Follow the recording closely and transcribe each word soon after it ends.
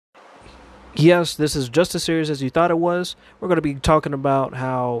Yes, this is just as serious as you thought it was. We're going to be talking about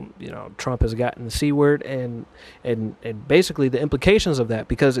how Trump has gotten the C word and basically the implications of that,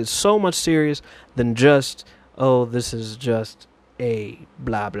 because it's so much serious than just, oh, this is just a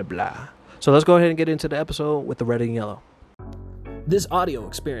blah blah blah. So let's go ahead and get into the episode with the red and yellow. This audio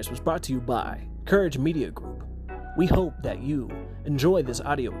experience was brought to you by Courage Media Group. We hope that you enjoy this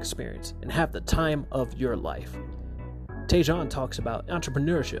audio experience and have the time of your life. Tejan talks about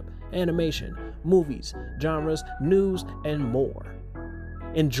entrepreneurship, animation, movies, genres, news, and more.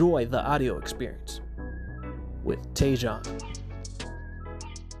 Enjoy the audio experience with Tejan.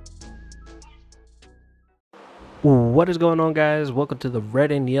 What is going on, guys? Welcome to the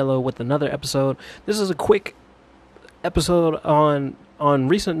Red and Yellow with another episode. This is a quick episode on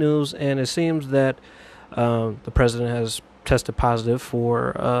recent news, and it seems that the president has tested positive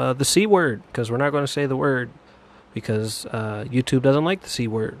for the C word, because we're not going to say the word because YouTube doesn't like the C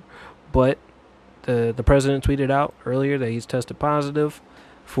word. But the president tweeted out earlier that he's tested positive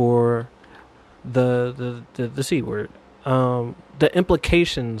for the C word. The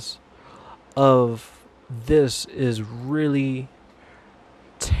implications of this is really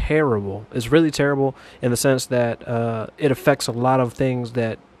terrible. It's really terrible in the sense that it affects a lot of things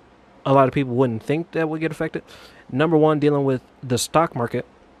that a lot of people wouldn't think that would get affected. Number one, dealing with the stock market,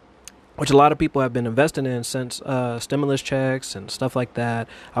 which a lot of people have been investing in since stimulus checks and stuff like that.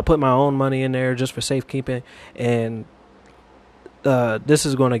 I put my own money in there just for safekeeping, and this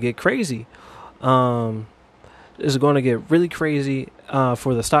is going to get crazy. This is going to get really crazy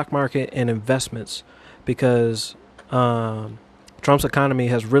for the stock market and investments, because Trump's economy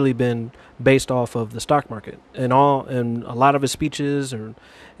has really been based off of the stock market, and a lot of his speeches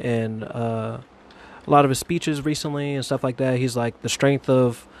and a lot of his speeches recently and stuff like that. He's like, the strength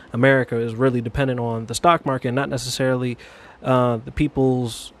of America is really dependent on the stock market, not necessarily the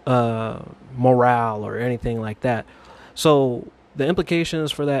people's morale or anything like that. So the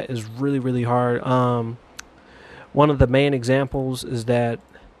implications for that is really, really hard. One of the main examples is that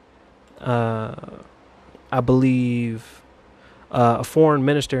I believe a foreign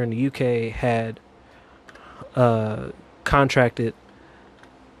minister in the UK had contracted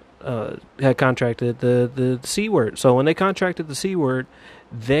the C word. So when they contracted the C word,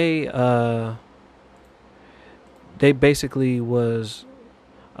 they basically was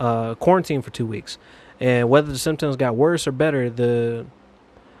quarantined for 2 weeks, and whether the symptoms got worse or better,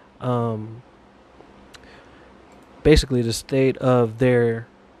 basically the state of their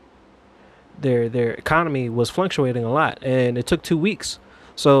economy was fluctuating a lot, and it took 2 weeks.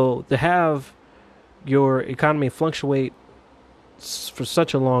 So to have your economy fluctuate for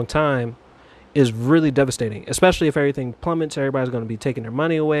such a long time is really devastating, especially if everything plummets. Everybody's going to be taking their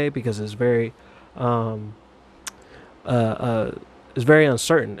money away because it's very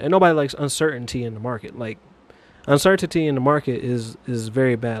uncertain, and nobody likes uncertainty in the market. Like, uncertainty in the market is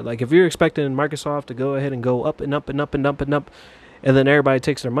very bad. Like, if you're expecting Microsoft to go ahead and go up and up and up and up and up, and then everybody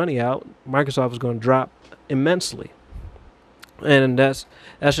takes their money out, Microsoft is going to drop immensely. And that's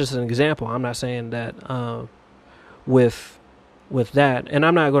just an example. I'm not saying that with that, and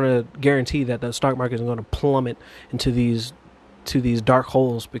I'm not going to guarantee that the stock market is going to plummet into these dark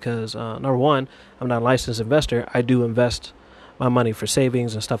holes, because number one, I'm not a licensed investor. I do invest my money for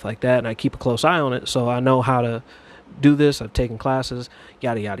savings and stuff like that, and I keep a close eye on it, so I know how to do this. I've taken classes,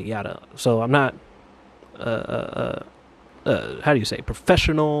 yada yada yada. So I'm not how do you say,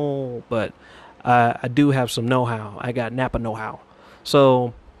 professional, but I do have some know-how. I got Napa know-how.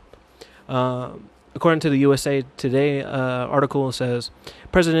 So according to the USA Today article, it says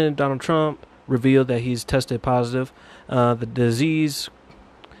President Donald Trump revealed that he's tested positive. The disease,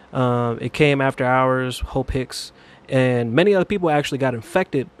 it came after hours. Hope Hicks and many other people actually got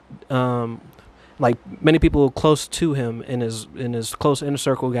infected. Like, many people close to him in his close inner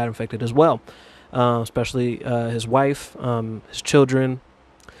circle got infected as well. Especially his wife, his children.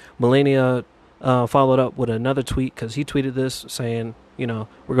 Melania followed up with another tweet, because he tweeted this saying, we're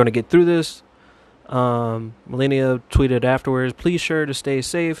going to get through this. Melania tweeted afterwards, please sure to stay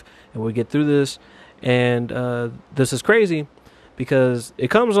safe and we'll get through this. And this is crazy, because it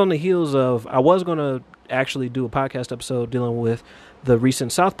comes on the heels of, I was going to actually do a podcast episode dealing with the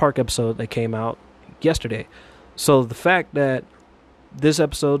recent South Park episode that came out yesterday. So the fact that this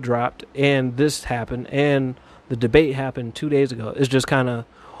episode dropped and this happened and the debate happened 2 days ago is just kind of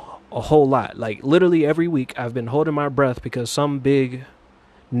a whole lot. Like, literally every week I've been holding my breath because some big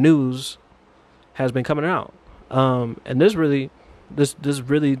news has been coming out. And this really does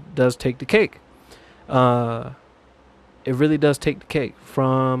take the cake. It really does take the cake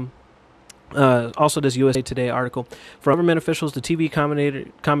from Also, this USA Today article: from government officials to TV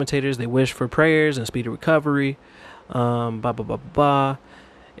commentators, they wish for prayers and speedy recovery. Blah blah blah blah,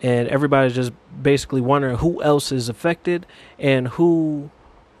 and everybody's just basically wondering who else is affected and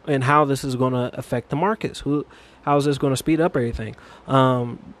how this is going to affect the markets. How is this going to speed up everything?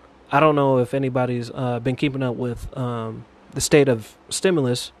 I don't know if anybody's been keeping up with the state of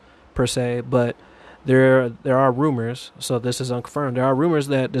stimulus per se, but there are rumors, so this is unconfirmed. There are rumors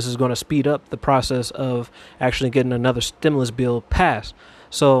that this is going to speed up the process of actually getting another stimulus bill passed.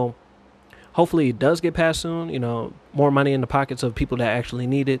 So hopefully it does get passed soon. You know, more money in the pockets of people that actually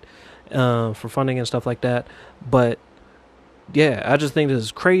need it for funding and stuff like that. But yeah, I just think this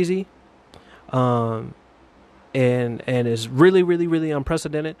is crazy, and it's really, really, really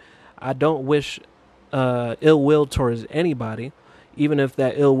unprecedented. I don't wish ill will towards anybody. Even if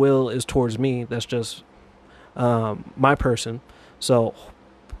that ill will is towards me, that's just my person. So,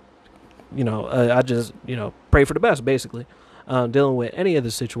 I just, pray for the best, basically, dealing with any of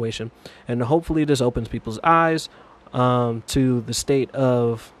this situation. And hopefully this opens people's eyes to the state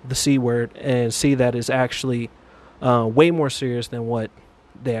of the C word and see that it's actually way more serious than what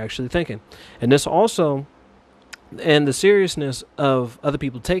they're actually thinking. And this also, and the seriousness of other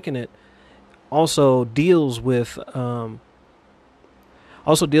people taking it also deals with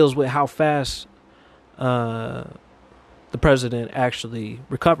how fast the president actually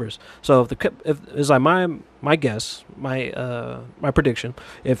recovers. So if it's like my guess, my prediction,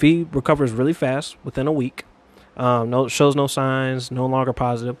 if he recovers really fast within a week, shows no signs, no longer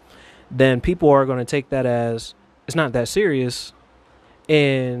positive, then people are going to take that as it's not that serious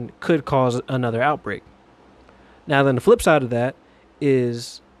and could cause another outbreak. Now, then the flip side of that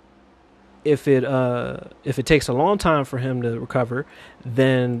is, if it takes a long time for him to recover,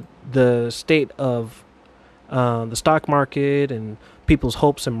 then the state of the stock market and people's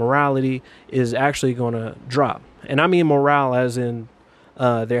hopes and morality is actually going to drop. And I mean morale as in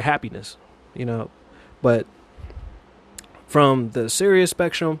their happiness, But from the serious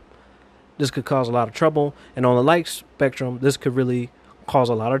spectrum, this could cause a lot of trouble. And on the light spectrum, this could really cause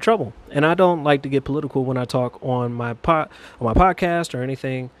a lot of trouble. And I don't like to get political when I talk on my podcast or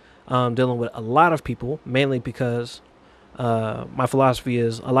anything. Dealing with a lot of people, mainly because my philosophy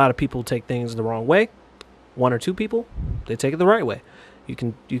is a lot of people take things the wrong way. One or two people, they take it the right way. You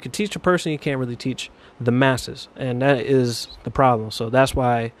can teach a person, you can't really teach the masses, and that is the problem. So that's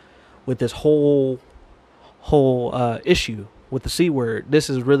why with this whole issue with the C word, this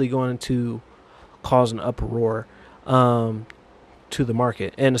is really going to cause an uproar to the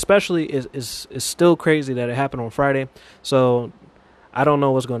market, and especially it's still crazy that it happened on Friday. So I don't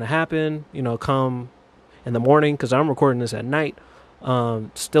know what's going to happen, come in the morning, because I'm recording this at night,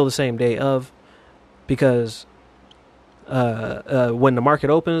 still the same day of, because when the market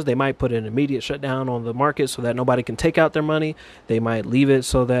opens, they might put an immediate shutdown on the market so that nobody can take out their money. They might leave it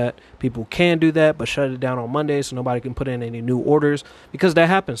so that people can do that, but shut it down on Monday so nobody can put in any new orders, because that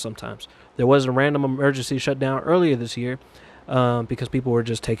happens sometimes. There was a random emergency shutdown earlier this year because people were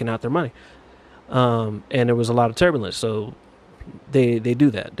just taking out their money, and there was a lot of turbulence. So they do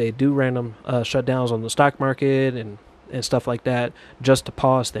that. They do random shutdowns on the stock market and stuff like that just to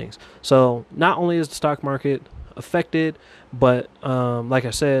pause things. So not only is the stock market affected, but like I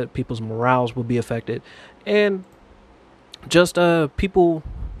said, people's morals will be affected, and just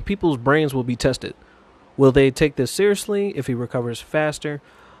people's brains will be tested. Will they take this seriously if he recovers faster?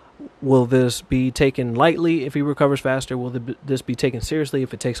 Will this be taken lightly if he recovers faster? Will this be taken seriously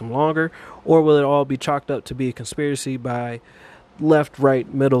if it takes him longer? Or will it all be chalked up to be a conspiracy by left,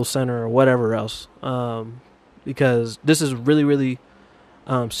 right, middle, center, or whatever else? Because this is really, really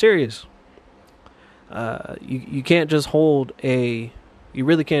serious. You can't just hold you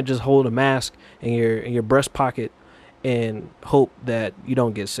really can't just hold a mask in your breast pocket and hope that you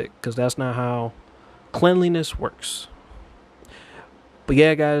don't get sick, because that's not how cleanliness works. But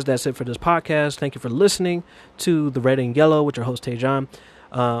yeah, guys, that's it for this podcast. Thank you for listening to the Red and Yellow with your host Tejan.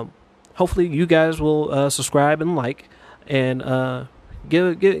 Hopefully you guys will subscribe and like, and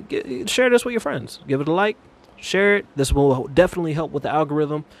share this with your friends. Give it a like, share it. This will definitely help with the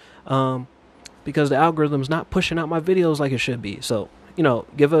algorithm, because the algorithm is not pushing out my videos like it should be. So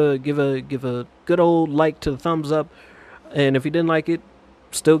give a good old like to the thumbs up, and if you didn't like it,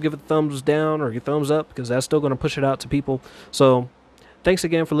 still give it a thumbs down or your thumbs up, because that's still going to push it out to people. So thanks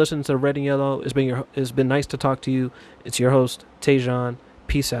again for listening to Red and Yellow. It's been nice to talk to you. It's your host Tejan.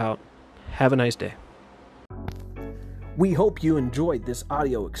 Peace out. Have a nice day. We hope you enjoyed this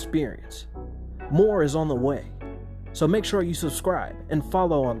audio experience. More is on the way, so make sure you subscribe and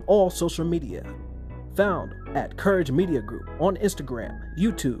follow on all social media, found at Courage Media Group on Instagram,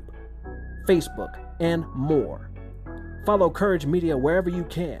 YouTube, Facebook, and more. Follow Courage Media wherever you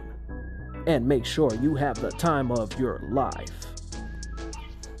can, and make sure you have the time of your life.